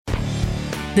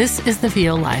This is the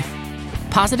VO Life.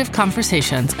 Positive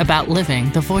conversations about living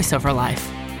the voiceover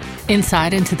life.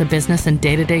 Insight into the business and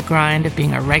day-to-day grind of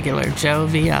being a regular Joe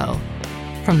VO.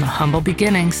 From the humble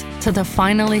beginnings to the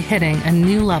finally hitting a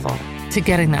new level to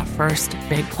getting that first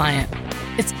big client.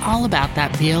 It's all about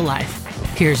that VO life.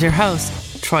 Here's your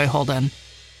host, Troy Holden.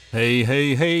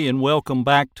 Hey, and welcome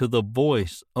back to the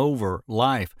Voice Over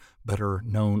Life, better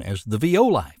known as the VO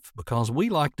Life, because we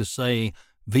like to say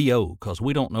VO, because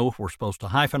we don't know if we're supposed to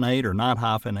hyphenate or not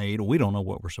hyphenate. We don't know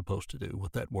what we're supposed to do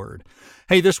with that word.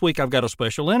 Hey, this week I've got a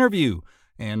special interview,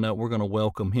 and we're going to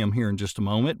welcome him here in just a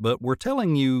moment, but we're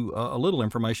telling you a little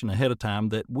information ahead of time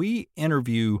that we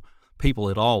interview people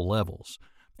at all levels.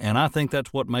 And I think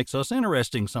that's what makes us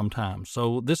interesting sometimes.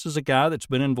 So this is a guy that's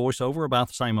been in voiceover about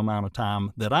the same amount of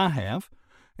time that I have.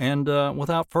 And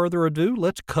without further ado,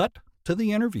 let's cut to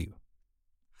the interview.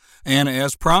 And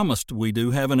as promised, we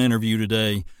do have an interview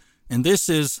today. And this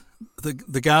is the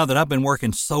guy that I've been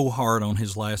working so hard on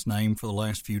his last name for the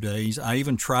last few days. I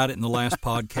even tried it in the last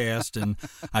podcast, and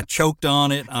I choked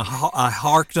on it. I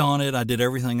harked on it. I did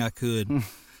everything I could.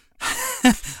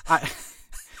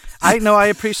 I know. I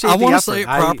appreciate the effort. I want to say it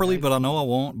properly, but I know I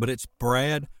won't. But it's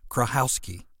Brad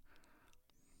Grochowski.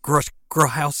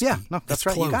 Grochowski. Yeah, no, that's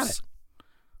right. Close. You got it.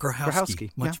 Grochowski.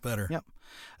 Much better. Yep.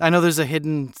 I know there's a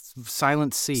hidden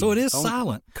silent C. So it is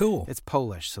silent. Cool. It's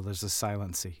Polish, so there's a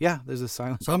silent C. Yeah, there's a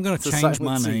silent. So I'm going to change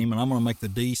my name, and I'm going to make the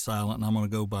D silent, and I'm going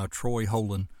to go by Troy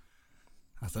Holden,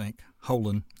 I think.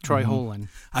 Holden. Troy Holden.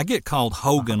 I get called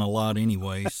Hogan a lot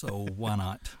anyway, so why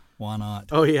not? Why not?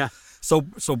 Oh, yeah. So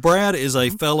Brad is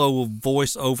a fellow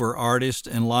voiceover artist,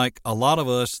 and like a lot of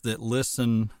us that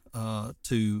listen or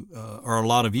a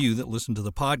lot of you that listen to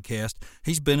the podcast,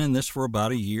 he's been in this for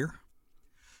about a year.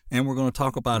 And we're going to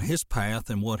talk about his path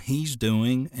and what he's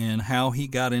doing and how he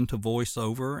got into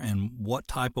voiceover and what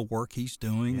type of work he's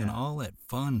doing and all that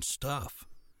fun stuff.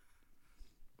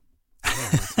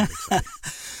 Yeah,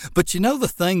 But you know the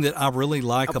thing that I really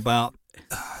like about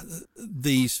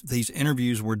these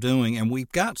interviews we're doing, and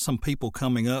we've got some people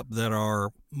coming up that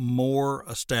are more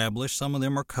established. Some of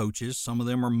them are coaches, some of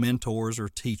them are mentors or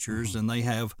teachers, and they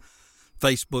have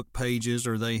Facebook pages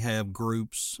or they have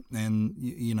groups, and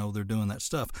you know they're doing that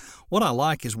stuff. What I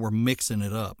like is we're mixing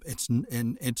it up. It's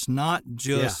not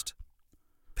just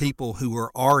people who are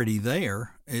already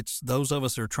there. It's those of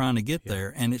us that are trying to get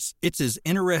there, and it's as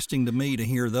interesting to me to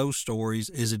hear those stories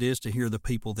as it is to hear the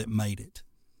people that made it,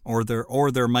 or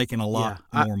they're making a lot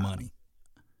more money.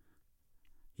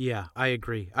 Yeah, I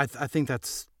agree. I think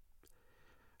that's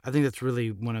really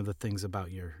one of the things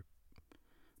about your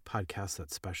podcast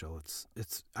that's special.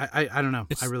 I don't know.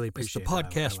 I really appreciate it. It's the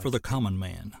podcast for the common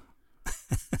man.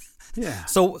 Yeah.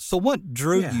 So what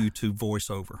drew you to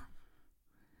voiceover?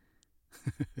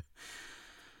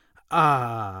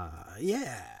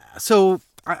 So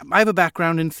I have a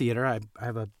background in theater. I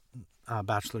have a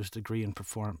bachelor's degree in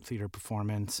theater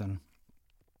performance, and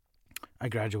I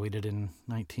graduated in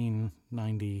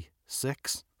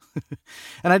 1996.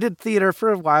 And I did theater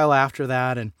for a while after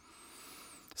that, and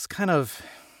it's kind of,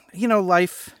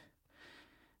 life,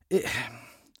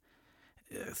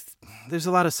 there's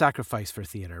a lot of sacrifice for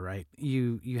theater, right?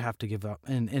 You have to give up,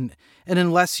 and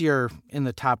unless you're in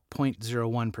the top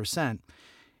 0.01%,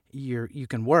 you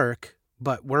can work,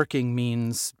 but working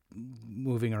means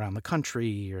moving around the country.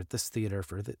 You're at this theater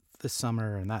for this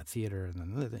summer and that theater,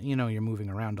 and then you're moving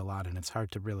around a lot, and it's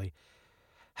hard to really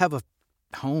have a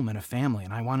home and a family.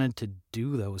 And I wanted to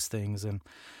do those things, and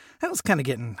I was kind of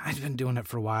I'd been doing it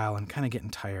for a while and kind of getting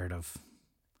tired of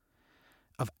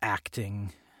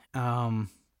acting. And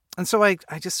so I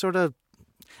just sort of,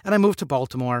 and I moved to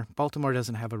Baltimore. Baltimore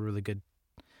doesn't have a really good,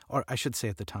 or I should say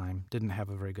at the time, didn't have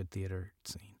a very good theater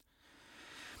scene.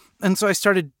 And so I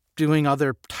started doing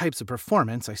other types of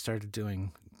performance. I started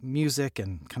doing music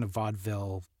and kind of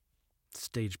vaudeville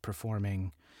stage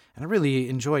performing, and I really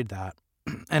enjoyed that.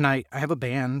 And I have a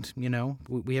band,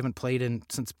 we haven't played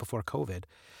since before COVID.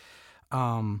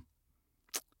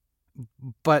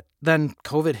 But then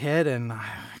COVID hit, and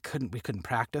we couldn't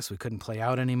practice. We couldn't play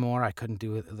out anymore. I couldn't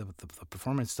do the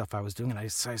performance stuff I was doing. And I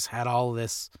just had all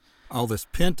this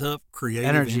pent up creative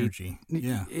energy.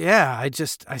 Yeah. Yeah.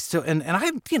 I still, and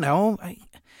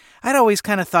I'd always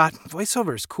kind of thought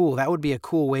voiceover is cool. That would be a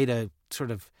cool way to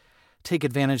sort of take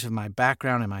advantage of my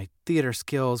background and my theater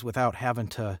skills without having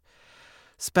to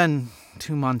spend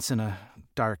 2 months in a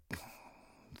dark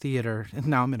theater. And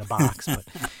now I'm in a box, but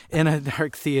in a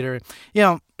dark theater,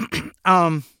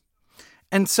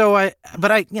 And so I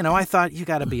thought you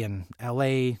got to be in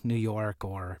L.A., New York,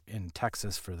 or in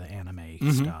Texas for the anime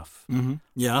stuff. Mm-hmm.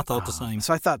 Yeah, I thought the same.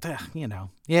 So I thought, I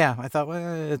thought,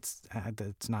 well,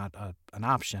 it's not an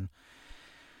option.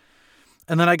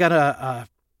 And then I got a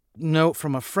note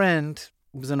from a friend.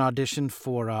 It was an audition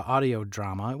for audio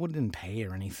drama. It didn't pay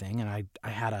or anything, and I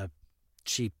had a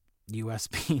cheap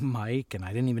USB mic, and I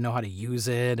didn't even know how to use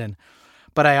it.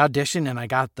 But I auditioned, and I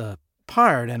got the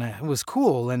part, and it was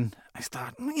cool. And I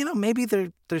thought, maybe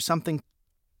there's something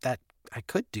that I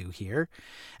could do here.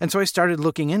 And so I started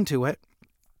looking into it,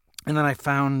 and then I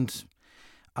found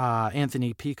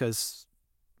Anthony Pica's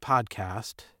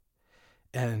podcast,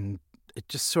 and it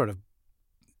just sort of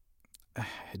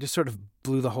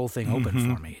blew the whole thing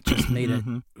open for me. It just made it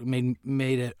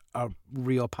made it a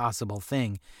real possible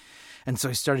thing. And so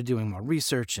I started doing more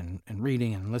research and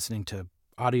reading and listening to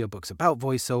audiobooks about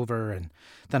voiceover, and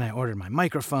then I ordered my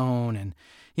microphone, and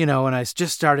and I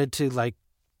just started to like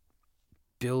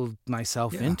build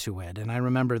myself into it. And I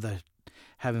remember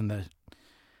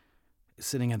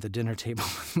sitting at the dinner table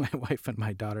with my wife and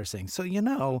my daughter saying, so,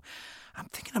 I'm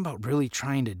thinking about really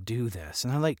trying to do this.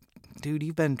 And I'm like, dude,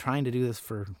 you've been trying to do this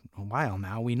for a while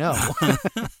now. We know.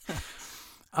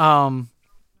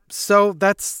 So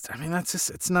that's just,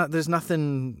 it's not, there's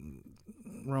nothing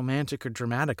romantic or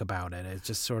dramatic about it. It's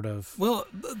just sort of. Well,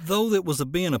 though it was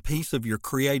being a piece of your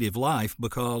creative life,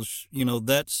 because,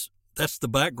 that's the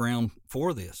background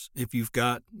for this. If you've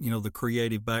got, the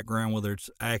creative background, whether it's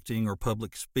acting or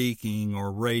public speaking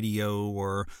or radio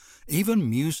or even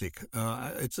music,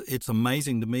 it's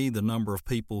amazing to me the number of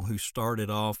people who started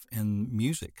off in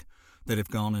music that have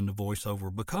gone into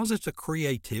voiceover, because it's a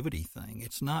creativity thing.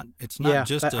 It's not it's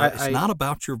not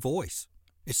about your voice.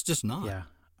 It's just not. Yeah.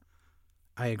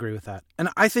 I agree with that. And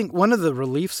I think one of the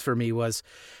reliefs for me was,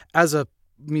 as a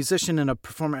musician and a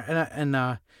performer,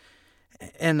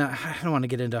 and I don't want to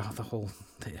get into the whole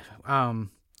thing.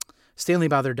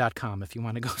 StanleyBother.com if you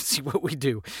want to go see what we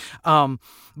do.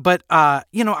 But I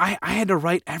had to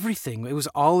write everything. It was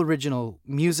all original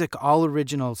music, all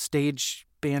original stage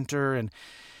banter. And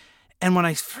when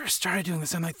I first started doing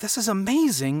this, I'm like, this is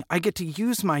amazing. I get to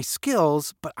use my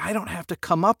skills, but I don't have to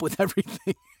come up with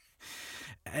everything.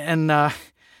 And I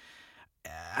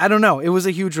don't know. It was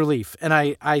a huge relief. And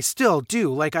I still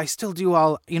do. Like, I still do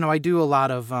I do a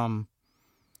lot of,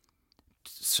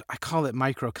 I call it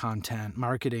micro content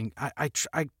marketing. I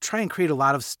try and create a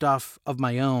lot of stuff of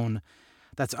my own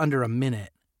that's under a minute.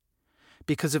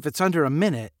 Because if it's under a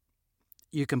minute,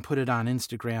 you can put it on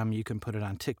Instagram, you can put it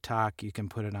on TikTok, you can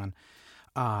put it on,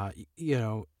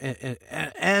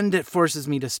 and it forces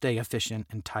me to stay efficient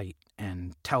and tight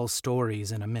and tell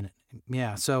stories in a minute.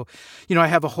 Yeah. So, I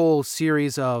have a whole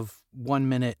series of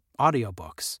 1-minute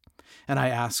audiobooks, and I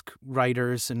ask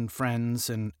writers and friends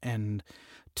and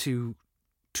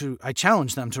I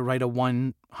challenge them to write a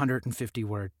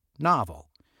 150-word novel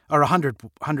or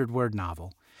 100-word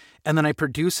novel. And then I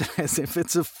produce it as if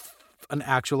it's an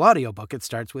actual audiobook. It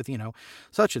starts with,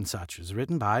 such and such is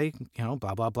written by,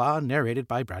 blah, blah, blah, narrated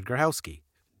by Brad Grochowski.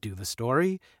 Do the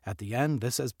story. At the end,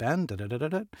 this has been,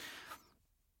 da-da-da-da-da.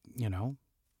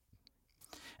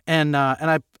 And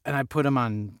I put them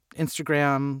on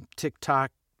Instagram,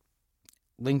 TikTok,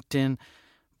 LinkedIn,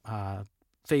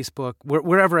 Facebook,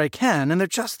 wherever I can. And they're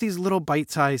just these little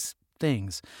bite-sized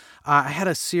things. I had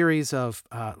a series of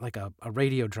like a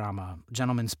radio drama,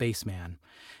 Gentleman Spaceman,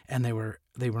 and they were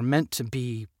meant to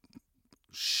be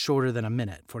shorter than a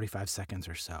minute, 45 seconds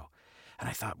or so. And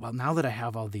I thought, well, now that I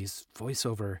have all these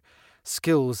voiceover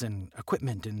skills and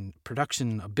equipment and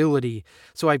production ability,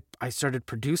 so I started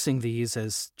producing these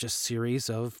as just series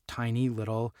of tiny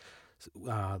little.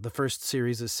 The first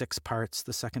series is 6 parts.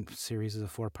 The second series is a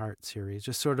 4-part series,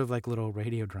 just sort of like little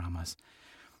radio dramas.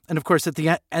 And of course, at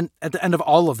the end of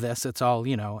all of this, it's all,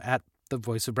 at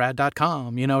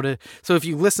thevoiceofbrad.com, so if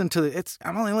you listen to it,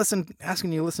 I'm only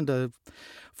asking you to listen to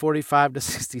 45 to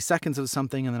 60 seconds of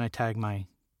something, and then I tag my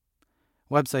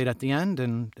website at the end,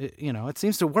 and it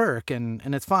seems to work, and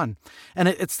it's fun. And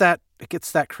it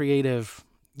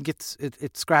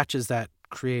scratches that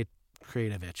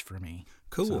creative itch for me.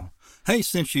 Cool. So. Hey,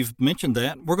 since you've mentioned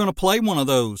that, we're going to play one of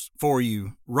those for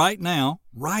you right now,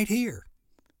 right here.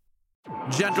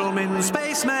 Gentleman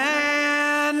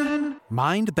Spaceman!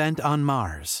 Mind Bent on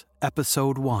Mars,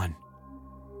 Episode 1.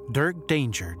 Dirk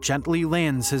Danger gently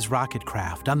lands his rocket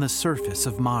craft on the surface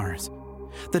of Mars.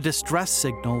 The distress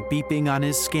signal beeping on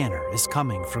his scanner is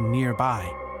coming from nearby.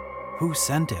 Who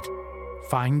sent it?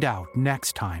 Find out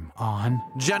next time on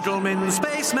Gentleman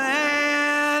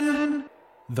Spaceman!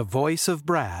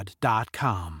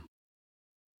 thevoiceofbrad.com.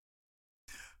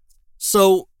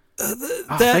 So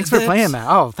thanks for playing that.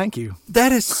 Oh, thank you.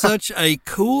 That is such a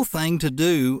cool thing to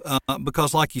do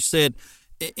because, like you said,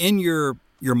 in your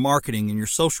marketing and your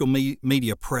social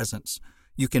media presence,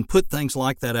 you can put things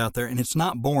like that out there, and it's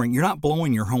not boring. You're not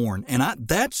blowing your horn, and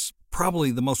that's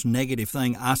probably the most negative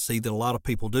thing I see that a lot of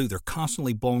people do. They're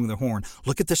constantly blowing their horn.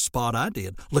 Look at this spot I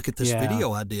did. Look at this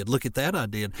video I did. Look at that I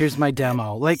did. Here's my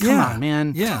demo. Like, come on,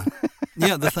 man. Yeah.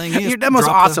 Yeah, the thing is, your demo's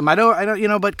awesome. I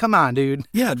don't, but come on, dude.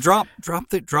 Yeah, drop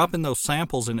in those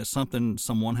samples, and it's something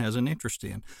someone has an interest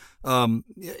in.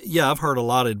 I've heard a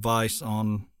lot of advice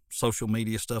on social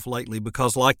media stuff lately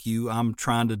because, like you, I'm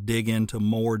trying to dig into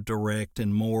more direct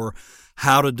and more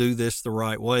how to do this the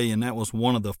right way. And that was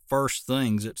one of the first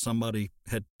things that somebody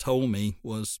had told me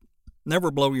was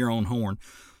never blow your own horn.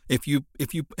 If you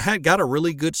had got a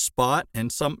really good spot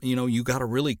and you got a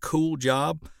really cool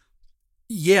job,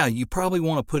 yeah, you probably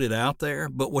want to put it out there.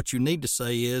 But what you need to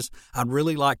say is, I'd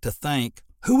really like to thank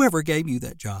whoever gave you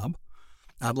that job.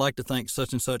 I'd like to thank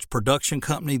such and such production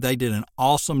company. They did an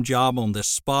awesome job on this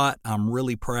spot. I'm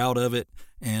really proud of it.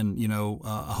 And,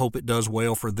 I hope it does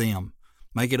well for them.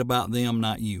 Make it about them,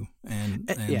 not you. And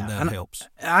that helps.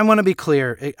 I want to be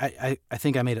clear. I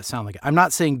think I made it sound like it. I'm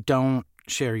not saying don't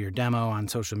share your demo on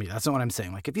social media. That's not what I'm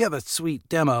saying. Like, if you have a sweet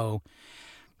demo,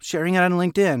 sharing it on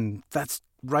LinkedIn, that's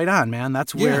right on, man.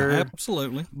 That's where. Yeah,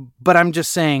 absolutely. But I'm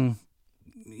just saying,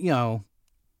 people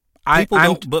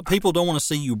don't want to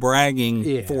see you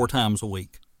bragging 4 times a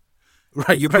week.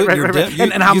 Right.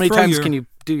 And how many times can you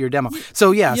do your demo?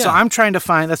 So, so I'm trying to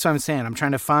find, that's what I'm saying. I'm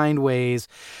trying to find ways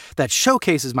that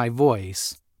showcases my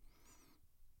voice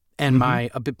and my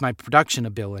production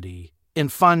ability in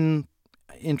fun,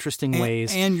 interesting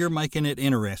ways. And you're making it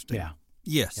interesting. Yeah.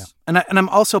 Yes. Yeah. And I'm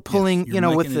also pulling,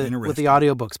 with the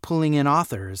audiobooks, pulling in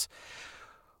authors,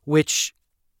 which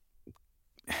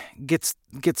gets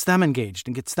them engaged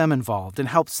and gets them involved and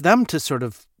helps them to sort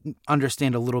of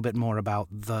understand a little bit more about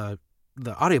the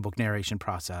audiobook narration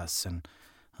process. And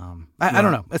I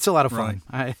don't know. It's a lot of fun.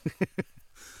 Right.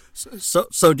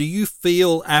 So do you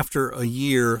feel after a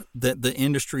year that the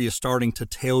industry is starting to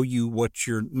tell you what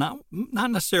you're not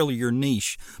necessarily your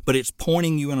niche, but it's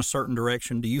pointing you in a certain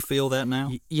direction? Do you feel that now?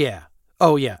 Yeah.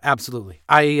 Oh yeah, absolutely.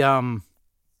 And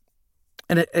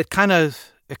it kind of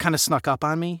snuck up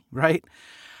on me, right?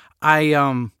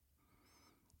 I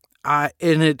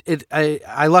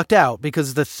lucked out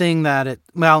because the thing that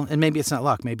and maybe it's not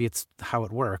luck, maybe it's how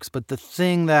it works, but the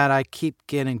thing that I keep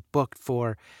getting booked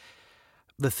for,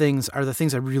 the things I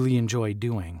really enjoy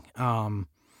doing. I've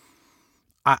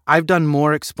done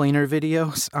more explainer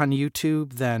videos on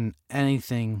YouTube than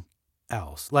anything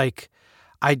else. Like,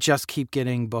 I just keep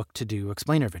getting booked to do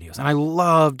explainer videos, and I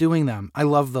love doing them. I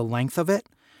love the length of it.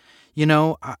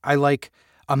 I like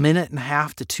 1.5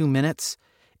 minutes to 2 minutes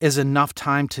is enough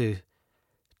time to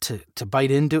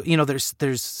bite into.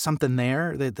 There's something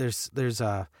there. There's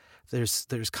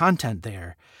content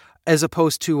there, as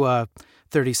opposed to a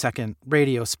 30-second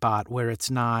radio spot where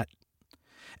it's not.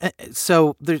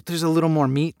 So there's a little more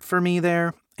meat for me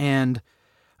there, and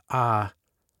I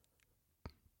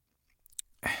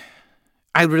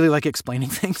really like explaining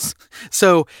things.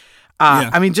 So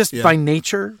by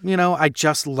nature, I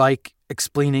just like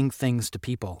explaining things to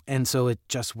people, and so it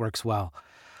just works well.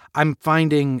 I'm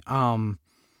finding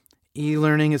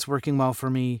e-learning is working well for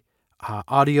me.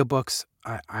 Audiobooks,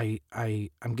 I'm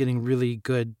getting really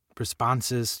good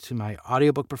responses to my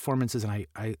audiobook performances, and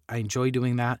I enjoy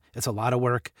doing that. It's a lot of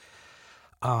work,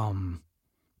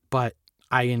 but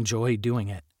I enjoy doing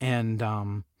it.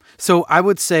 And so I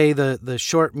would say the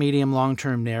short, medium,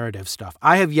 long-term narrative stuff,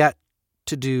 I have yet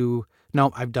to do.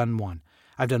 No, I've done one.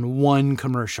 I've done one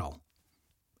commercial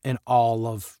in all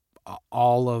of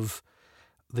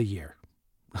the year,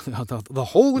 the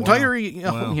whole entire.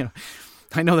 Wow.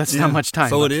 I know that's not much time.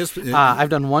 So but, it is. I've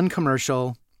done one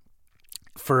commercial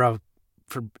for a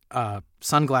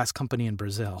sunglass company in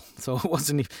Brazil. So it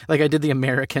wasn't like I did the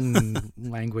American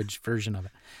language version of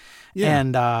it. Yeah.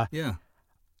 And I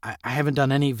haven't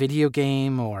done any video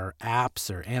game or apps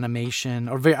or animation,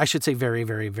 or I should say very,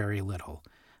 very, very little.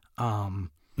 But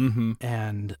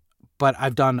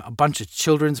I've done a bunch of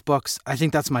children's books. I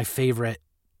think that's my favorite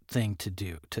thing to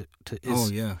do.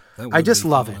 I just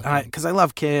love it because I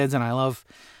love kids, and I love.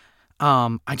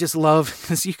 I just love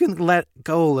because you can let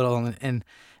go a little and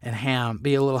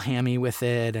be a little hammy with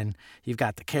it, and you've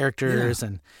got the characters,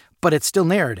 but it's still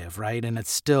narrative, right? And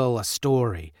it's still a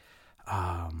story.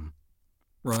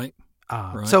 Right.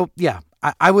 So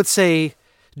I would say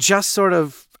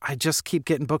I just keep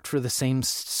getting booked for the same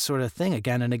sort of thing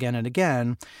again and again and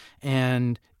again,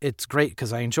 and it's great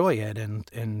because I enjoy it, and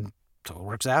so it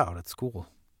works out. It's cool.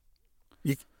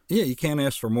 Yeah, you can't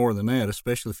ask for more than that,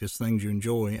 especially if it's things you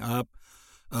enjoy.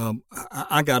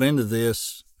 I got into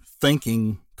this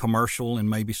thinking commercial and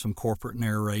maybe some corporate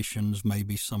narrations,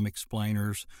 maybe some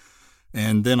explainers,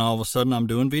 and then all of a sudden I'm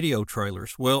doing video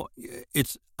trailers. Well,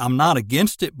 I'm not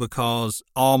against it because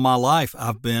all my life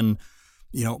I've been,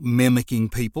 mimicking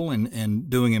people and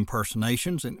doing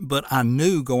impersonations. But I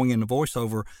knew going into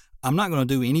voiceover, I'm not going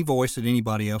to do any voice that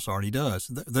anybody else already does.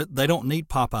 They don't need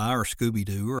Popeye or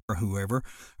Scooby-Doo or whoever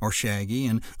or Shaggy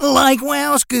and like,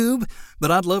 wow, Scoob. But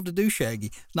I'd love to do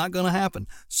Shaggy. It's not going to happen.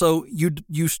 So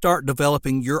you start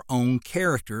developing your own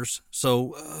characters.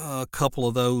 So a couple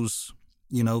of those,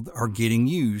 are getting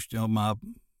used.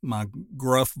 My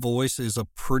gruff voice is a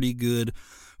pretty good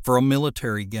for a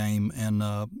military game, and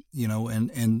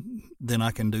and then I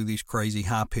can do these crazy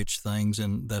high pitched things,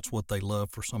 and that's what they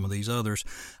love for some of these others.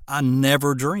 I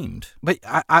never dreamed. But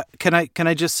can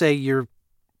I just say you're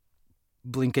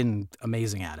blinking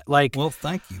amazing at it. Like, well,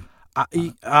 thank you.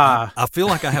 I feel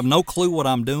like I have no clue what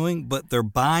I'm doing, but they're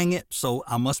buying it, so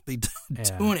I must be doing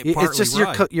it partly It's just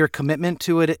right. your commitment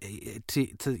to it,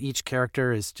 to each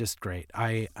character is just great.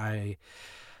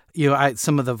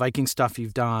 Some of the Viking stuff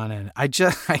you've done, and I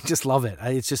just love it.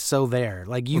 It's just so there.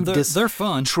 Like they're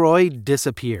fun. Troy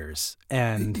disappears,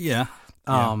 and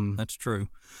that's true.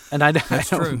 And I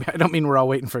don't mean we're all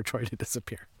waiting for Troy to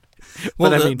disappear. Well,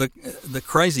 the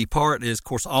crazy part is, of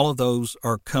course, all of those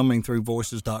are coming through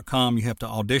voices.com. You have to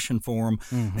audition for them,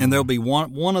 and there'll be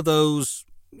one of those,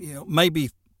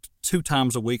 maybe 2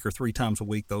 times a week or 3 times a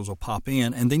week, those will pop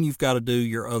in. And then you've got to do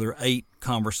your other 8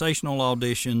 conversational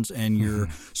auditions and your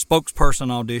spokesperson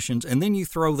auditions. And then you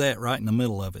throw that right in the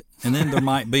middle of it. And then there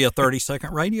might be a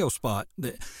 30-second radio spot.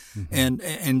 And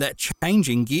that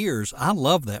changing gears, I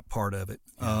love that part of it.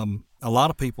 A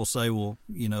lot of people say, well,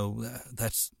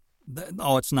 it's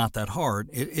not that hard.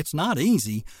 It's not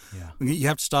easy. Yeah. You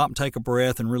have to stop and take a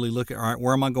breath and really look at, all right,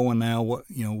 where am I going now?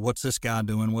 What's this guy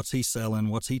doing? What's he selling?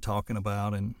 What's he talking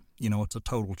about? And, it's a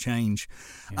total change.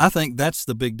 Yeah. I think that's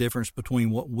the big difference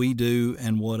between what we do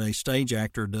and what a stage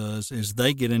actor does is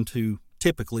they get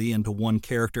typically into one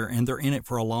character, and they're in it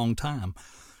for a long time.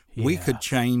 Yeah. We could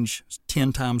change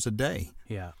 10 times a day.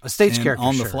 Yeah. A stage character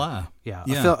on the fly. Yeah.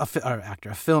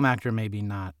 A film actor maybe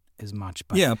not as much,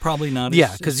 but yeah, probably not.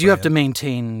 Because you have to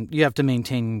maintain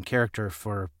character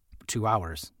for 2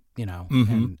 hours,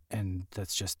 and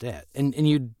that's just it. And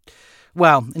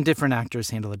and different actors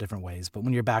handle it different ways, but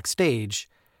when you're backstage,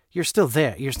 you're still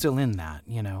there. You're still in that,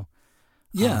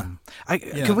 Yeah.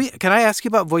 Can I ask you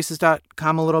about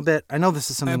voices.com a little bit? I know this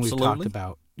is something Absolutely. we've talked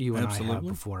about, you and I have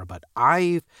before, but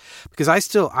I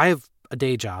have a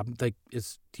day job, like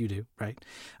as you do, right?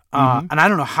 And I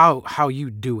don't know how you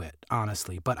do it,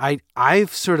 honestly, but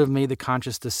I've sort of made the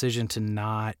conscious decision to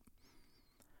not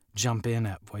jump in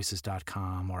at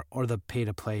voices.com or the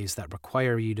pay-to-plays that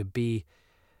require you to be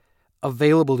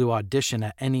available to audition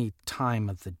at any time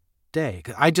of the day.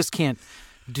 'Cause I just can't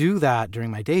do that during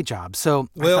my day job. So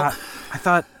I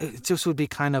thought it just would be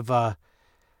kind of a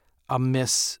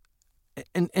miss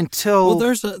until...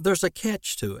 Well, there's a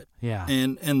catch to it. Yeah.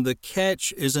 And the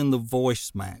catch is in the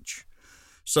voice match.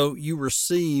 So you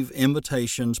receive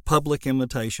invitations, public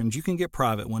invitations. You can get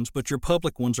private ones, but your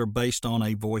public ones are based on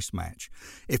a voice match.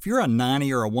 If you're a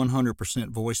 90 or a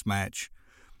 100% voice match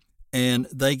and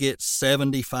they get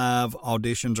 75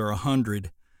 auditions or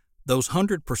 100, those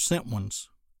 100% ones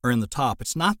are in the top.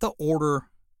 It's not the order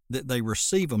that they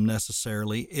receive them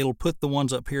necessarily. It'll put the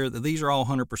ones up here that these are all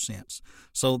 100%.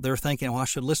 So they're thinking, well, I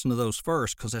should listen to those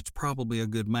first because that's probably a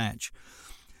good match.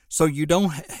 So you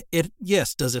don't.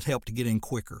 Does it help to get in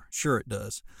quicker? Sure, it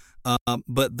does.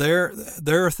 But there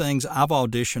are things I've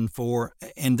auditioned for,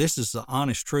 and this is the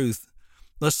honest truth.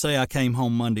 Let's say I came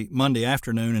home Monday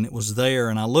afternoon and it was there,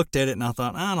 and I looked at it and I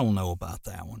thought, I don't know about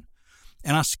that one,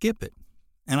 and I skip it,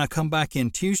 and I come back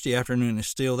in Tuesday afternoon and it's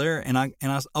still there, and I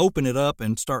open it up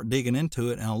and start digging into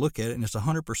it, and I look at it and it's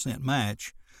 100%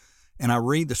 match. And I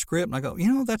read the script and I go,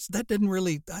 that's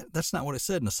not what it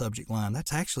said in the subject line.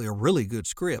 That's actually a really good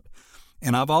script.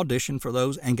 And I've auditioned for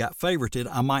those and got favorited.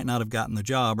 I might not have gotten the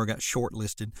job or got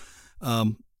shortlisted.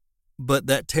 But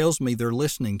that tells me they're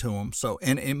listening to them. So,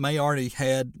 and it may already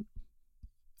had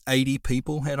 80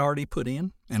 people had already put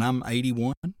in, and I'm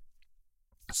 81.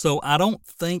 So I don't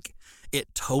think it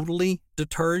totally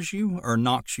deters you or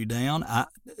knocks you down.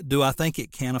 Do I think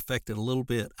it can affect it a little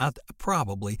bit?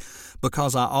 Probably,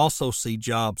 because I also see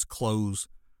jobs close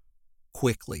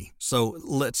quickly. So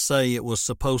let's say it was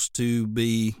supposed to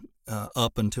be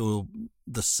up until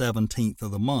the 17th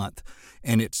of the month,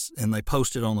 and they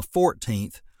posted on the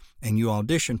 14th, and you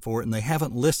audition for it, and they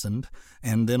haven't listened,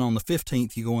 and then on the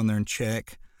 15th you go in there and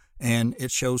check, and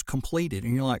it shows completed,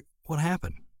 and you're like, what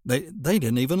happened? They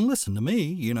didn't even listen to me,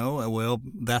 you know. Well,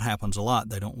 that happens a lot.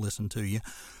 They don't listen to you.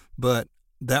 But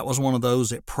that was one of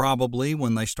those that probably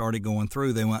when they started going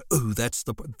through, they went, ooh,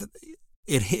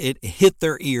 it hit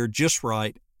their ear just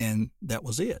right, and that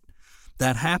was it.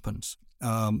 That happens.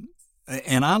 And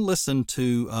I listened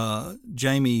to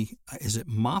Jamie, is it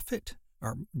Moffat?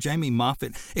 Or Jamie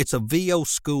Moffat. It's a VO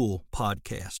School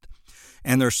podcast.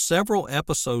 And there's several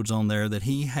episodes on there that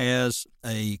he has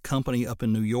a company up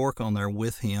in New York on there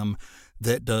with him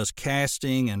that does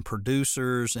casting and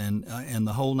producers and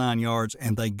the whole 9 yards.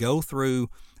 And they go through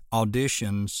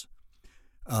auditions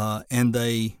and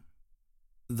they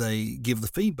give the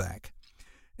feedback.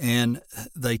 And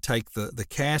they take the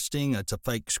casting, it's a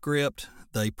fake script,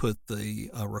 they put the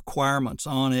requirements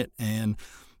on it, and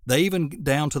they even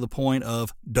down to the point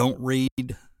of don't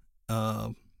read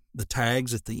the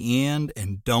tags at the end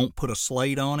and don't put a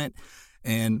slate on it.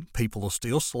 And people will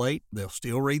still slate. They'll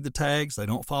still read the tags. They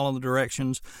don't follow the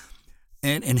directions.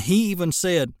 And he even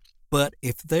said, but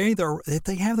if they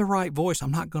have the right voice,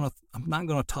 I'm not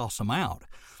gonna toss them out,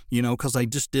 you know, because they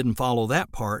just didn't follow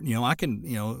that part. You know, I can,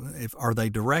 you know, are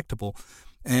they directable?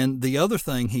 And the other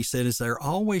thing he said is they're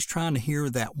always trying to hear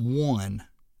that one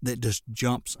that just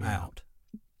jumps out.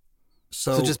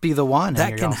 So just be the one.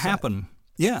 That can happen.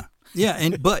 Yeah.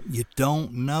 But you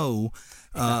don't know.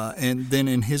 And then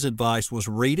in his advice was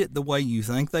read it the way you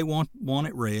think they want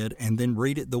it read, and then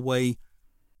read it the way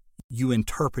you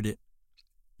interpret it.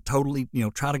 Totally, you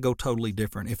know, try to go totally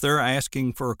different. If they're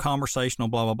asking for a conversational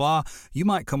blah, blah, blah, you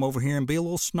might come over here and be a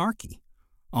little snarky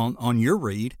on your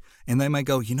read, and they may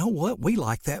go, you know what, we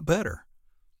like that better.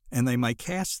 And they may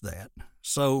cast that.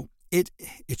 So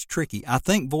it's tricky. I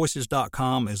think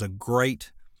voices.com is a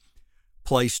great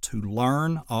place to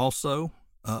learn also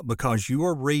because you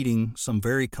are reading some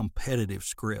very competitive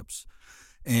scripts,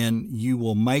 and you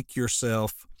will make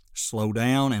yourself slow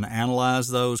down and analyze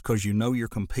those because you know you're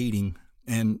competing.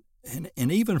 And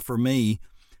even for me,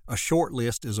 a short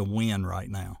list is a win right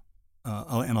now.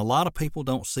 And a lot of people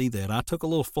don't see that. I took a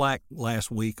little flack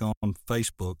last week on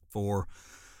Facebook for,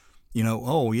 you know,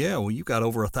 oh, yeah, well, you got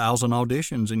over 1,000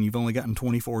 auditions and you've only gotten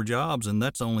 24 jobs, and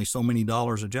that's only so many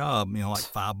dollars a job, you know, like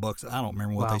 $5. I don't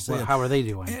remember what they said. Well, how are they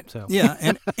doing? Yeah,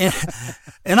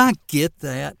 and I get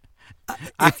that.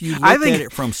 If you look at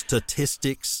it from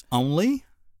statistics only.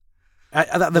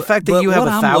 The fact that you have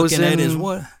 1,000 is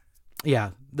what?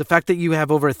 Yeah, the fact that you have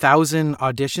over 1,000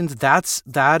 auditions,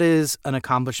 that is an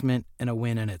accomplishment and a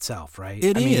win in itself, right?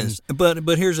 It is.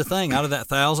 But here's the thing: out of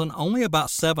that 1,000, only about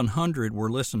 700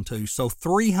 were listened to. So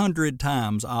 300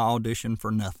 times I auditioned for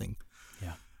nothing.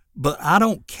 Yeah. But I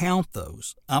don't count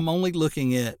those. I'm only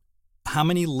looking at how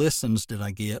many listens did I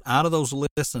get. Out of those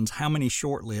listens, how many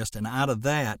shortlist, and out of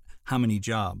that, how many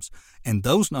jobs. And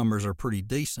those numbers are pretty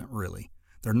decent, really.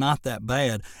 They're not that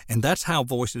bad, and that's how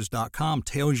Voices.com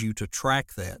tells you to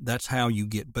track that. That's how you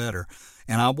get better.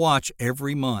 And I watch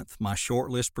every month my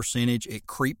shortlist percentage. It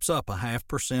creeps up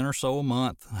 0.5% or so a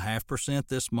month, 0.5%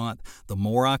 this month. The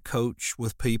more I coach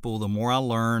with people, the more I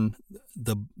learn,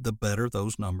 the better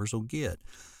those numbers will get.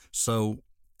 So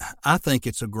I think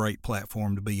it's a great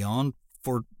platform to be on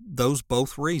for those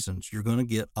both reasons. You're going to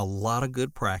get a lot of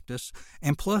good practice,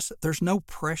 and plus there's no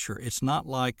pressure. It's not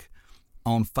like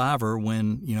on Fiverr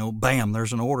when, you know, bam,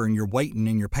 there's an order and you're waiting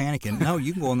and you're panicking. No,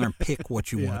 you can go on there and pick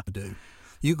what you want to do.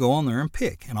 You go on there and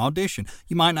pick and audition.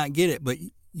 You might not get it, but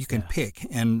you can pick.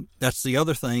 And that's the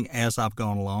other thing as I've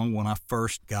gone along. When I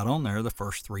first got on there, the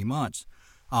first 3 months,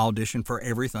 I auditioned for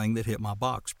everything that hit my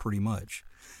box pretty much.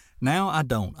 Now I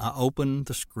don't. I open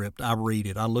the script. I read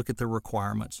it. I look at the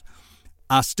requirements.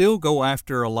 I still go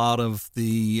after a lot of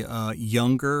the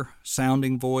younger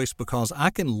sounding voice because I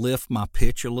can lift my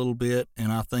pitch a little bit,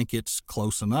 and I think it's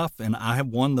close enough. And I have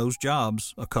won those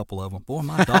jobs, a couple of them. Boy,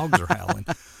 my dogs are howling.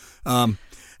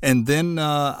 And then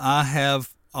I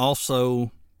have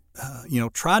also,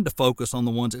 tried to focus on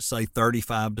the ones that say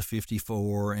 35 to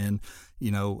 54. And,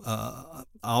 I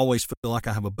always feel like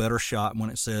I have a better shot when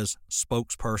it says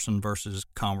spokesperson versus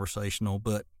conversational,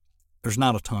 but there's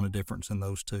not a ton of difference in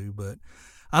those two, but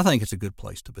I think it's a good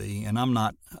place to be. And I'm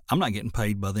not getting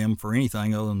paid by them for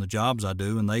anything other than the jobs I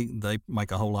do, and they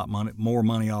make a whole lot more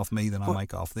money off me than I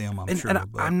make off them. I'm sure.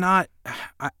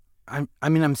 And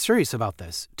I'm serious about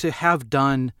this. To have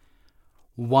done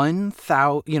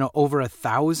 1,000, over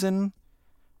 1,000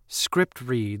 script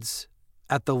reads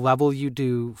at the level you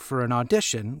do for an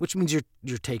audition, which means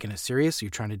you're taking it serious. You're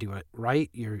trying to do it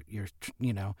right. You're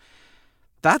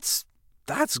that's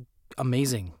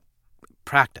amazing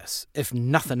practice, if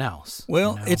nothing else.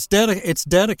 Well, it's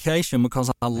dedication because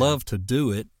I love to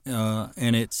do it,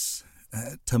 and it's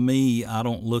to me, I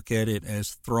don't look at it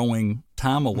as throwing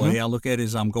time away. I look at it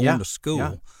as I'm going to school.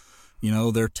 Yeah. You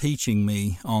know, they're teaching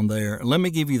me on there. Let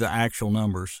me give you the actual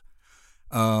numbers.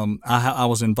 I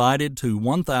was invited to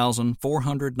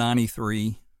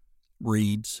 1,493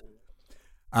 reads.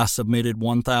 I submitted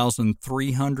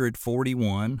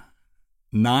 1,341.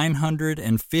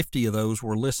 950 of those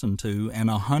were listened to, and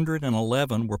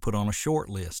 111 were put on a short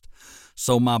list.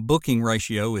 So my booking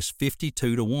ratio is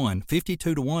 52 to 1.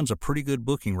 52 to 1 is a pretty good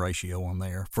booking ratio on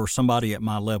there for somebody at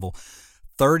my level.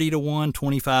 30 to 1,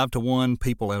 25 to 1,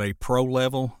 people at a pro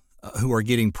level who are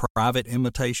getting private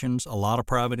invitations, a lot of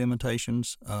private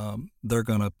invitations, they're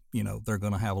going to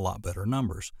have a lot better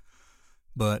numbers.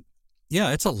 But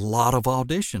yeah, it's a lot of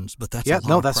auditions, but that's a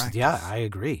lot of practice. Yeah, I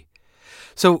agree.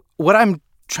 So what I'm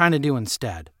trying to do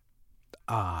instead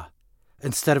of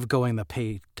going the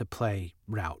pay to play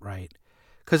route, right?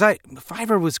 Because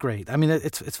Fiverr was great. I mean,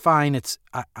 it's fine.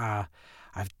 I've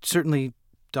certainly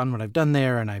done what I've done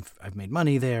there, and I've made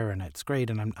money there, and it's great.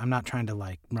 And I'm not trying to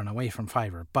like run away from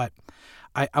Fiverr, but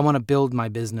I want to build my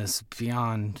business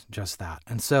beyond just that.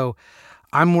 And so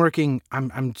I'm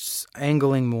just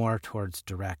angling more towards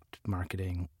direct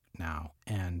marketing now,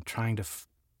 and trying to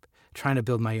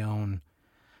build my own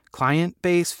client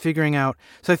base, figuring out.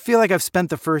 So I feel like I've spent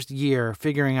the first year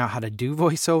figuring out how to do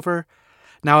voiceover.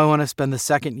 Now I want to spend the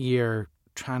second year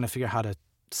trying to figure out how to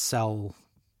sell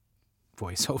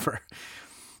voiceover.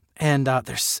 And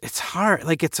it's hard.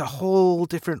 Like, it's a whole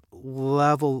different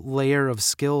layer of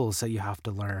skills that you have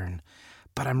to learn.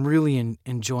 But I'm really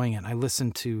enjoying it. And I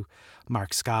listen to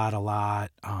Mark Scott a lot.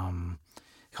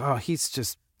 He's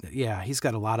just, he's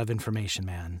got a lot of information,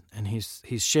 man. And he's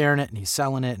sharing it, and he's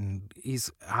selling it, and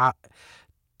he's got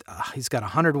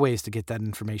 100 ways to get that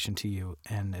information to you,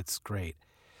 and it's great.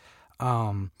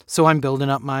 So I'm building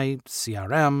up my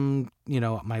CRM,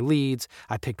 my leads.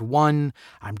 I picked one.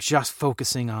 I'm just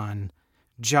focusing on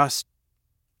just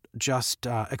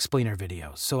explainer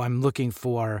videos. So I'm looking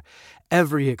for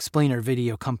every explainer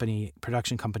video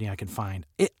production company I can find.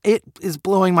 It is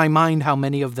blowing my mind how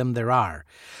many of them there are.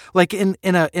 Like in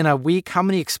a week, how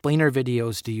many explainer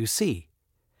videos do you see?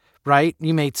 Right?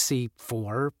 You may see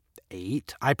 4,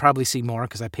 8. I probably see more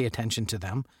because I pay attention to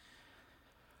them.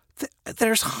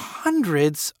 There's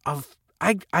hundreds of.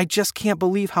 I just can't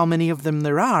believe how many of them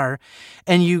there are.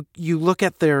 And you look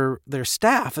at their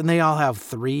staff, and they all have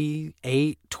 3,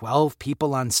 8, 12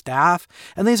 people on staff.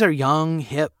 And these are young,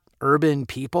 hip, urban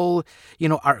people,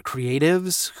 art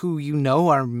creatives who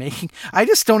are making. I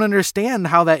just don't understand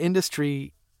how that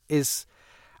industry is.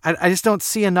 I just don't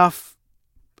see enough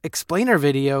explainer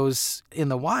videos in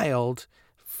the wild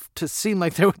to seem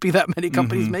like there would be that many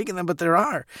companies making them, but there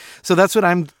are. So that's what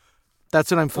I'm.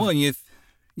 Well, you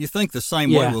think the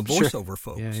same way with voiceover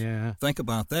folks. Yeah. Think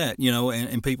about that,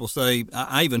 and people say,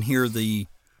 I even hear the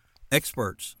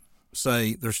experts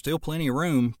say there's still plenty of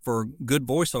room for good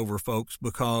voiceover folks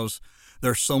because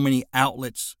there's so many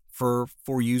outlets for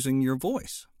using your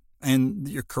voice. And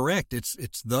you're correct. It's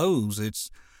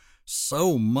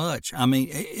so much. I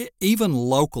mean, even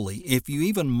locally, if you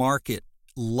even market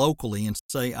locally and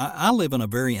say, I live in a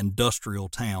very industrial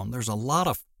town. There's a lot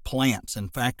of plants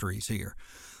and factories here.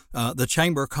 The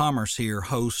Chamber of Commerce here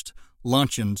hosts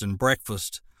luncheons and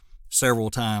breakfast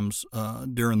several times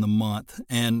during the month.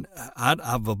 And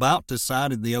I've about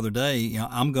decided the other day,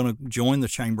 I'm going to join the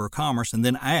Chamber of Commerce and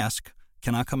then ask,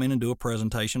 can I come in and do a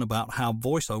presentation about how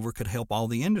voiceover could help all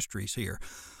the industries here?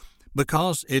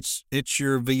 Because it's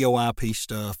your VoIP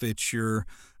stuff, it's your,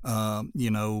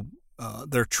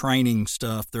 their training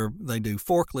stuff. They do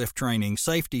forklift training,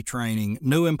 safety training,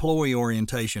 new employee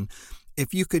orientation.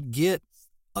 If you could get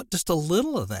just a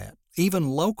little of that, even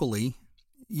locally,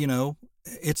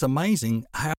 it's amazing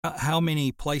how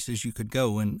many places you could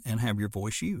go and have your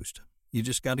voice used. You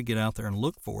just got to get out there and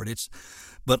look for it.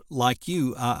 But like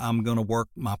you, I'm going to work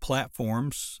my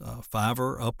platforms,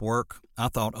 Fiverr, Upwork. I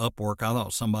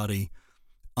thought somebody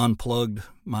unplugged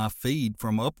my feed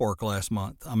from Upwork last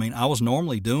month. I mean, I was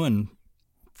normally doing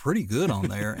pretty good on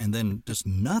there, and then just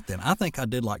nothing. I think I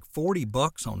did like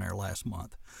 $40 on there last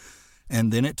month,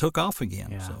 and then it took off again.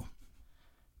 Yeah. So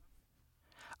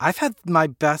I've had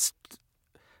the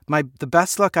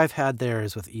best luck I've had there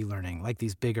is with e-learning, like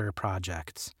these bigger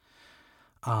projects.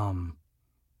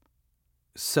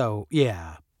 So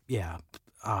yeah.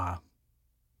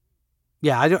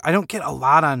 I don't get a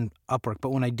lot on Upwork, but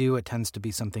when I do, it tends to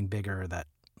be something bigger that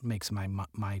makes my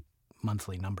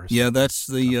monthly numbers. Yeah, that's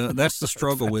the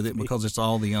struggle with it, because it's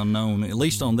all the unknown. At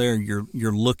least on there, you're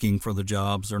looking for the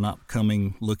jobs; they're not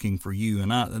coming looking for you,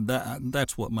 and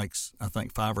that's what makes, I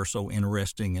think, Fiverr so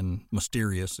interesting and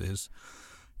mysterious. Is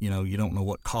you don't know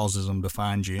what causes them to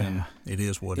find you, and it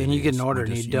is what it is. And you get an order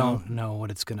and you don't know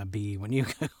what it's going to be when you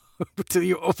until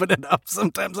you open it up.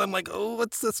 Sometimes I'm like, oh,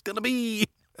 what's this going to be?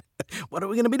 What are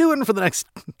we going to be doing for the next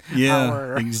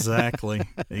hour? Exactly.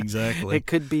 It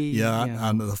could be.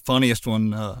 Yeah, the funniest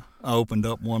one, I opened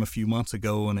up one a few months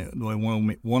ago, and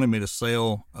they wanted me to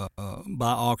sell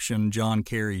by auction John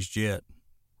Kerry's jet.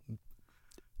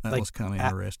 That was kind of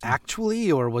interesting.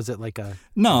 Actually, or was it like a?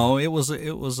 No, it was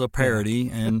a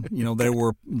parody, and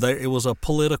it was a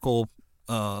political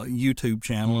YouTube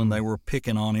channel, and they were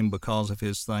picking on him because of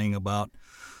his thing about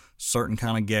certain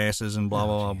kind of gases and blah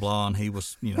blah blah, and he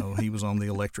was on the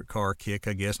electric car kick,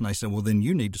 I guess, and they said, well, then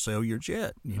you need to sell your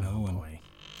jet, boy.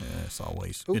 It's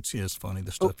always it's funny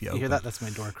the stuff you open. Hear that? That's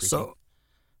my door creaking. So.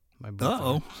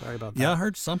 Uh-oh. Sorry about that. Yeah, I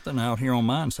heard something out here on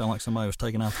mine sound like somebody was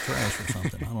taking out the trash or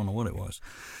something. I don't know what it was.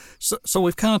 So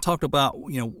we've kind of talked about,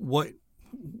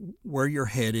 where you're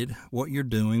headed, what you're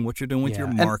doing with your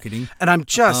marketing. And I'm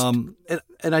just,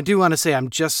 and I do want to say,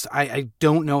 I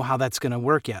don't know how that's going to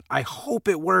work yet. I hope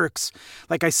it works.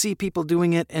 Like, I see people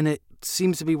doing it and it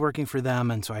seems to be working for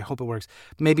them. And so I hope it works.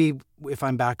 Maybe if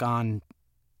I'm back on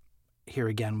here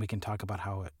again, we can talk about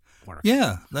how it works.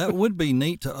 Yeah, that would be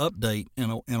neat to update in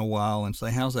a while and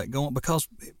say, how's that going? Because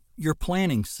you're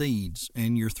planting seeds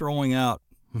and you're throwing out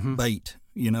bait.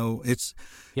 It's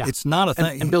not a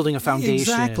thing. And building a foundation.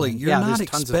 Exactly. You're not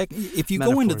expecting. If you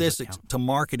go into this to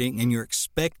marketing and you're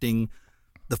expecting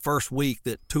the first week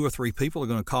that 2 or 3 people are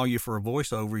going to call you for a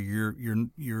voiceover,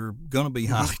 you're going to be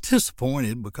highly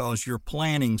disappointed because you're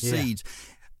planting seeds.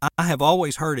 I have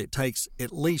always heard it takes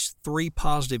at least 3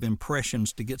 positive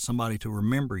impressions to get somebody to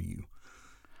remember you.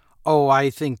 Oh,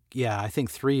 I think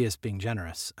 3 is being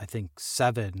generous. I think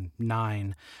 7,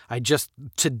 9. I just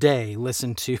today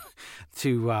listened to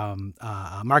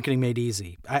Marketing Made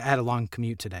Easy. I had a long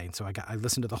commute today, and so I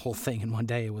listened to the whole thing in one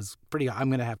day. It was pretty. I'm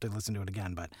going to have to listen to it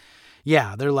again, but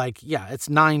yeah, they're like, it's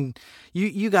 9.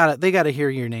 They got to hear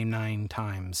your name 9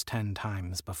 times, 10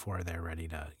 times before they're ready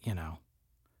to,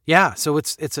 Yeah, so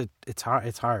it's hard.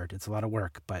 It's hard. It's a lot of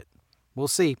work, but we'll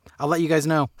see. I'll let you guys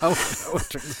know.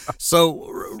 So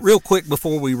real quick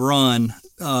before we run,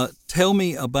 tell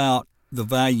me about the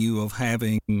value of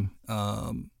having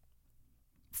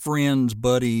friends,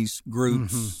 buddies,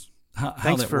 groups, how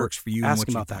that works for you.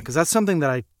 Asking about that, because that's something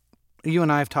that you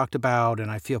and I have talked about,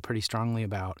 and I feel pretty strongly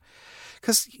about.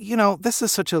 Because, this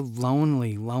is such a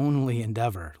lonely, lonely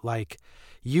endeavor. Like,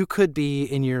 you could be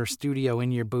in your studio,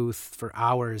 in your booth for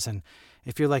hours, and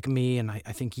if you're like me, and I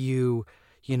think your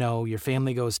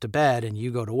family goes to bed and you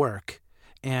go to work.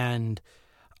 And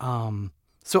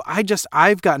so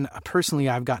I've gotten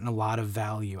a lot of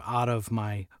value out of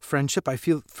my friendship. I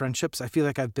feel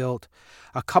like I've built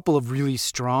a couple of really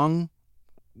strong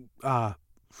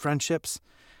friendships,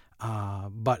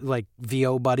 but like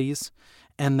VO buddies.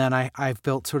 And then I've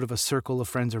built sort of a circle of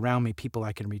friends around me, people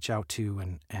I can reach out to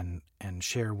and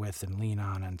share with and lean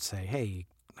on and say, hey,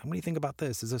 what do you think about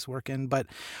this? Is this working? But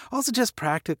also just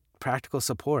practical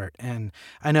support. And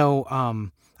I know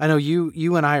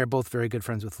you and I are both very good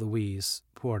friends with Louise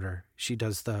Porter. She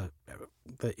does the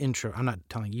intro. I'm not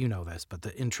telling you this, but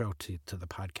the intro to the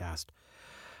podcast.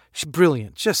 She's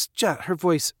brilliant. Just her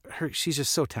voice. She's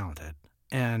just so talented,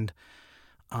 and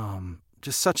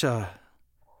just such a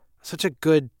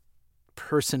good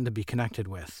person to be connected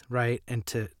with, right? And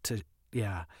to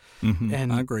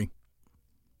and I agree.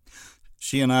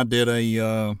 She and I did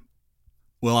I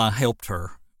helped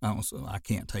her. I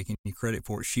can't take any credit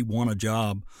for it. She won a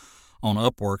job on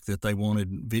Upwork that they wanted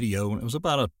video, and it was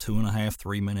about a 2.5,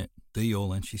 3 minute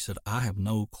deal. And she said, I have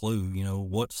no clue,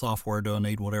 what software do I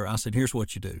need, whatever. I said, here's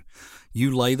what you do.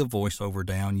 You lay the voiceover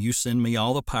down. You send me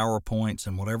all the PowerPoints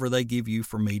and whatever they give you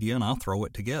for media, and I'll throw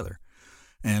it together.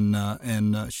 And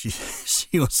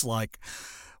she was like,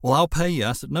 well, I'll pay you.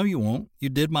 I said, no, you won't. You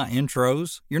did my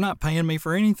intros. You're not paying me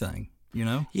for anything,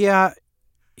 Yeah,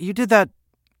 you did that.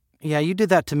 Yeah, you did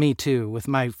that to me too with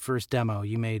my first demo.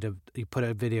 You put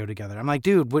a video together. I'm like,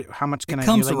 dude, how much can I? It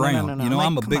comes do? Like, around. No.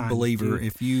 I'm a big believer. Dude.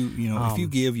 If if you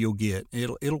give, you'll get.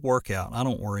 It'll work out. I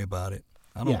don't worry about it.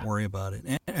 Worry about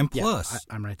it. And plus,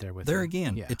 I'm right there with there you.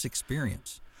 Again. Yeah. It's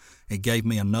experience. It gave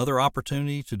me another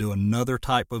opportunity to do another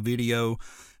type of video.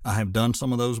 I have done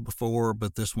some of those before,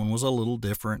 but this one was a little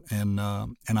different, and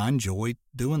I enjoy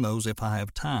doing those if I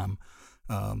have time.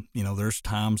 There's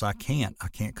times I can't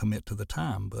commit to the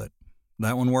time, but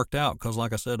that one worked out because,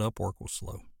 like I said, Upwork was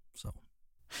slow. So,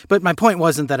 but my point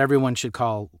wasn't that everyone should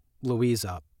call Louise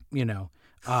up,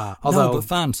 although, no, but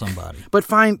find somebody. But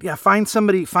find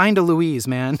somebody, find a Louise,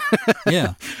 man.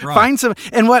 Yeah, right. Find some.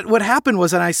 And what happened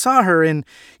was that I saw her in,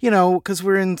 because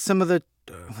we're in some of the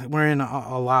we're in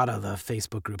a lot of the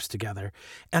Facebook groups together,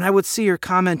 and I would see her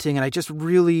commenting, and I just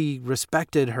really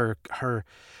respected her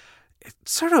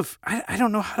sort of, I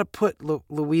don't know how to put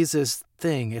Louise's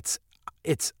thing. It's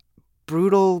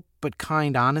brutal but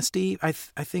kind honesty, I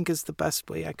think is the best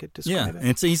way I could describe it. Yeah,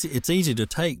 it's easy to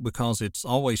take because it's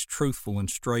always truthful and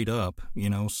straight up,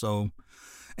 so,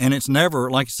 and it's never,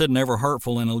 like you said, never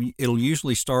hurtful, and it'll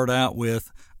usually start out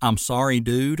with, "I'm sorry,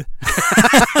 dude."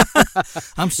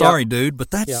 I'm sorry, dude,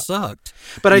 but that sucked.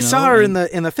 But I saw her in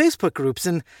the Facebook groups,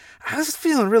 and I was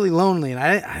feeling really lonely,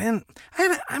 and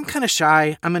I'm kind of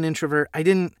shy. I'm an introvert.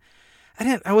 I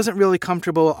wasn't really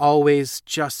comfortable always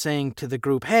just saying to the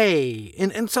group, "Hey,"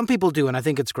 and some people do, and I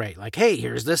think it's great. Like, "Hey,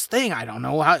 here's this thing. I don't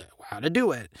know how to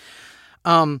do it."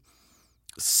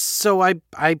 So I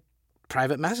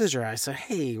private messaged her. I said,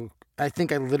 "Hey," I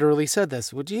think I literally said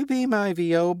this, "Would you be my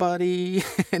VO buddy?"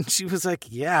 And she was like,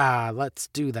 "Yeah, let's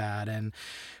do that." And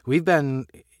we've been,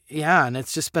 and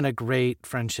it's just been a great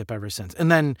friendship ever since. And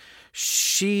then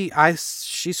she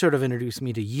sort of introduced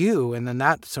me to you, and then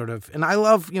that sort of, and I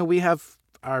love, we have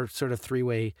our sort of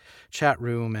 3-way chat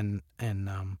room, and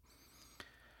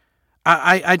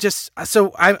I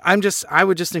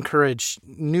would just encourage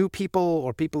new people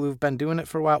or people who've been doing it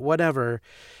for a while, whatever.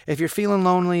 If you're feeling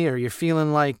lonely or you're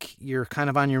feeling like you're kind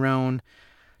of on your own,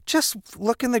 just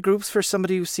look in the groups for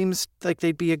somebody who seems like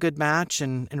they'd be a good match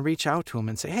and reach out to them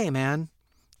and say, "Hey, man,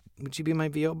 would you be my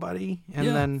VO buddy?" And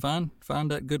then find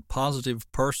that good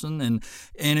positive person, and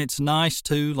it's nice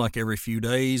too. Like every few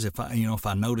days, if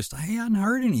I noticed, hey, I hadn't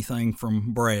heard anything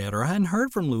from Brad or I hadn't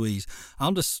heard from Louise,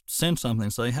 I'll just send something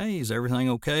and say, "Hey, is everything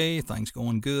okay? Things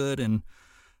going good?" And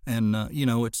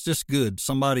it's just good.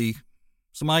 Somebody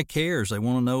cares. They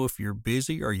want to know if you're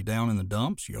busy. Are you down in the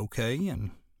dumps? You okay?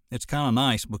 And it's kind of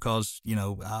nice because,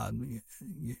 your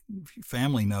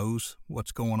family knows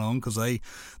what's going on because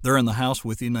they're in the house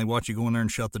with you and they watch you go in there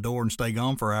and shut the door and stay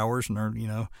gone for hours. And they're,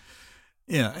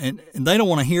 and they don't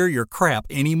want to hear your crap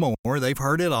anymore. They've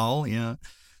heard it all. Yeah.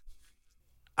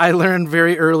 I learned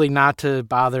very early not to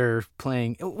bother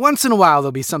playing. Once in a while,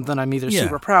 there'll be something I'm either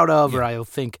super proud of or I'll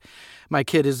think my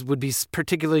kid would be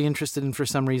particularly interested in for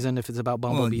some reason if it's about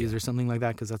bumblebees or something like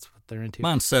that because that's what they're into.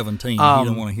 Mine's 17. He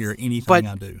don't want to hear anything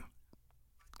I do.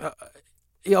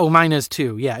 Mine is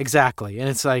too. Yeah, exactly. And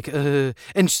it's like, and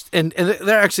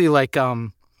they're actually like,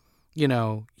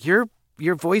 your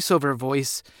voiceover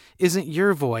voice isn't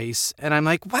your voice. And I'm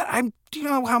like, what? Do you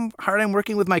know how hard I'm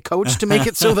working with my coach to make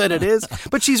it so that it is?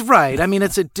 But she's right. I mean,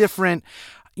 it's a different,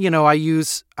 I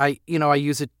use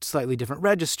a slightly different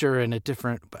register and a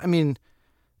different, I mean,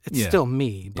 it's still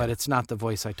me, but it's not the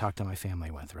voice I talk to my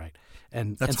family with. Right.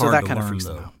 And so that kind of freaks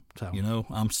them out. So.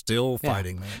 I'm still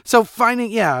fighting that. So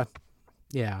finding, yeah.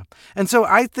 And so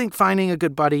I think finding a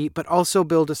good buddy, but also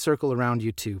build a circle around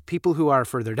you too. People who are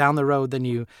further down the road than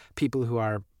you, people who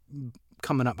are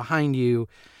coming up behind you,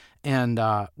 and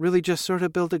really just sort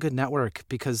of build a good network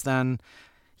because then,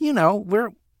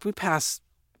 we pass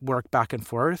work back and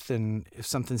forth, and if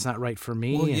something's not right for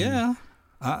me. Well,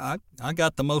 I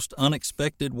got the most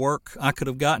unexpected work I could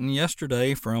have gotten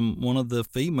yesterday from one of the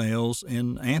females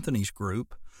in Anthony's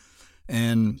group.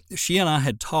 And she and I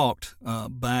had talked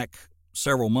back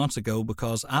several months ago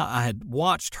because I had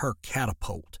watched her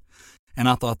catapult. And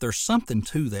I thought there's something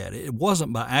to that. It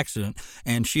wasn't by accident.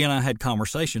 And she and I had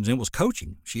conversations. And it was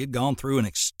coaching. She had gone through an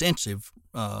extensive,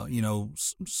 I know.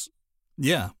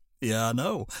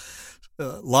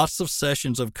 Lots of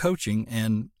sessions of coaching.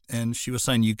 And she was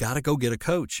saying, you got to go get a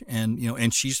coach. And,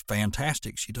 and she's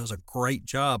fantastic. She does a great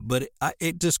job. But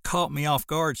it just caught me off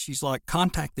guard. She's like,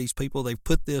 contact these people. They've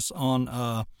put this on,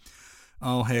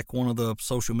 one of the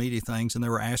social media things. And they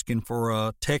were asking for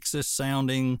a Texas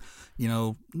sounding,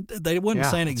 they wasn't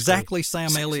saying exactly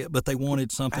Sam Elliott, but they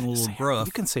wanted something a little gruff.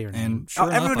 You can say her name. And sure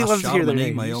enough, everybody I loves to shot hear them their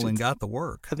an name. email and got the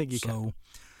work. I think you can. So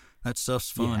that stuff's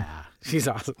fun. Yeah, she's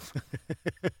awesome.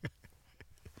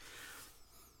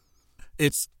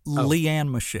 It's Leanne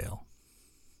Michelle.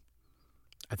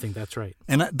 I think that's right.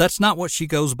 And that's not what she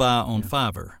goes by on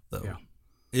Fiverr, though. Yeah.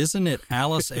 Isn't it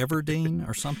Alice Everdeen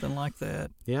or something like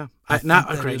that? Yeah. Now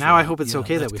I hope it's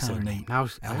okay that we say her name.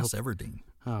 Alice Everdeen.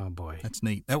 Oh, boy. That's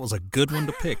neat. That was a good one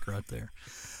to pick right there.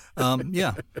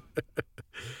 Yeah.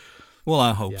 Well,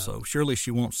 I hope so. Surely she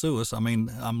won't sue us. I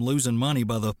mean, I'm losing money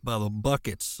by the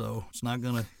buckets, so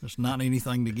there's not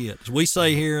anything to get. As we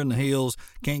say here in the hills,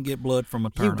 can't get blood from a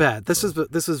turnip. You bet. This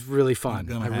is really fun.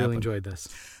 I really enjoyed this.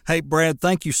 Hey, Brad,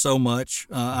 thank you so much.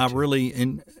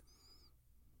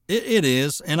 It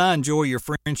is, and I enjoy your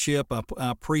friendship. I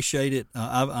appreciate it.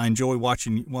 I enjoy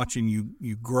watching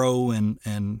you grow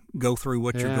and go through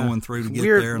what you're going through to get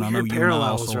there. And I know you and I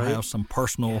also have some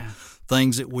personal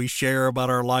things that we share about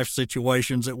our life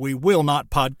situations that we will not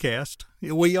podcast.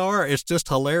 It's just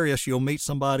hilarious. You'll meet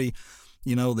somebody,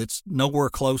 that's nowhere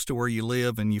close to where you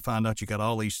live, and you find out you got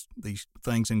all these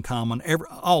things in common.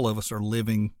 All of us are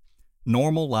living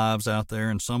normal lives out there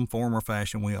in some form or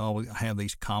fashion. We all have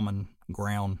these common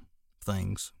ground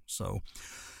things. So,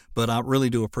 but I really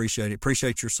do appreciate it.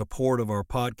 Appreciate your support of our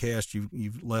podcast.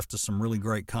 You've left us some really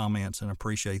great comments, and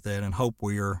appreciate that, and hope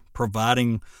we are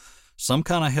providing some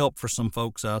kind of help for some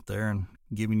folks out there and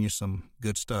giving you some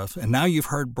good stuff. And now you've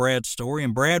heard Brad's story,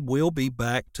 and Brad will be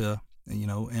back to,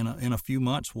 in a few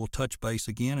months. We'll touch base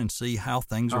again and see how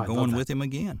things are going with him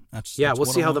again. We'll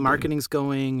see how the marketing's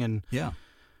going, and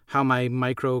how my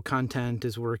micro content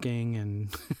is working,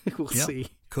 and we'll see.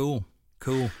 Cool.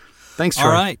 Thanks, Troy.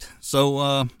 All right.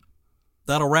 So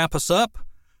that'll wrap us up,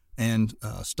 and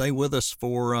stay with us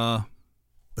for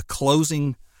the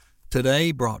closing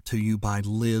today, brought to you by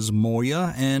Liz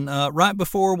Moya. And right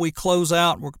before we close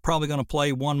out, we're probably going to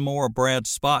play one more of Brad's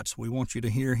spots. We want you to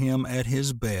hear him at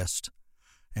his best.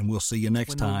 And we'll see you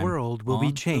next time. The World Will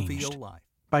Be Changed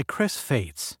by Chris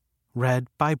Fates, read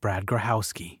by Brad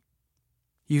Grochowski.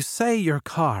 You say your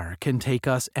car can take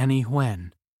us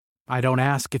any-when. I don't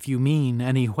ask if you mean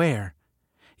anywhere.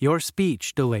 Your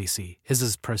speech, DeLacy, is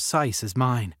as precise as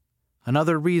mine.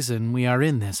 Another reason we are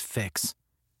in this fix.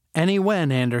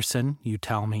 Any-when, Anderson, you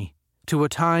tell me, to a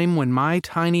time when my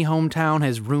tiny hometown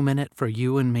has room in it for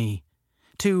you and me.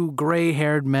 Two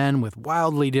gray-haired men with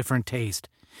wildly different taste.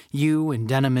 You in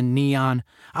denim and neon,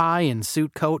 I in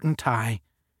suit coat and tie.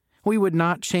 We would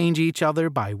not change each other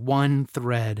by one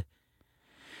thread.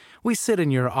 We sit in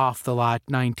your off-the-lot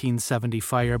 1970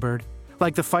 Firebird.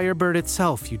 Like the Firebird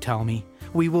itself, you tell me,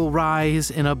 we will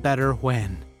rise in a better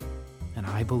when. And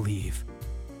I believe.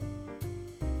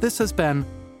 This has been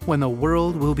When the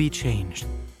World Will Be Changed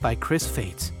by Chris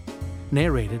Fates,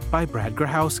 narrated by Brad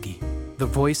Grochowski,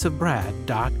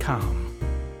 thevoiceofbrad.com.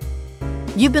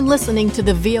 You've been listening to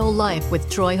The VO Life with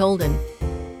Troy Holden.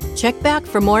 Check back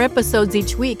for more episodes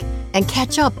each week and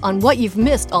catch up on what you've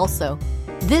missed also.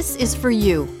 This is for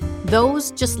you,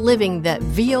 those just living that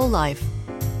VO life.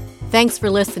 Thanks for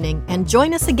listening, and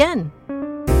join us again.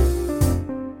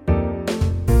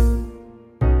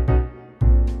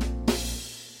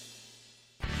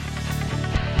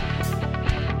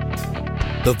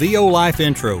 The VO Life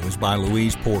intro is by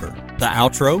Louise Porter. The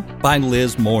outro by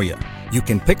Liz Moya. You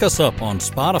can pick us up on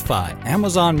Spotify,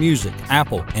 Amazon Music,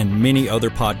 Apple, and many other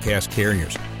podcast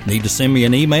carriers. Need to send me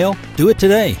an email? Do it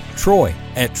today.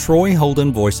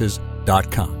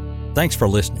 Troy@TroyHoldenVoices.com. Thanks for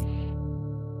listening.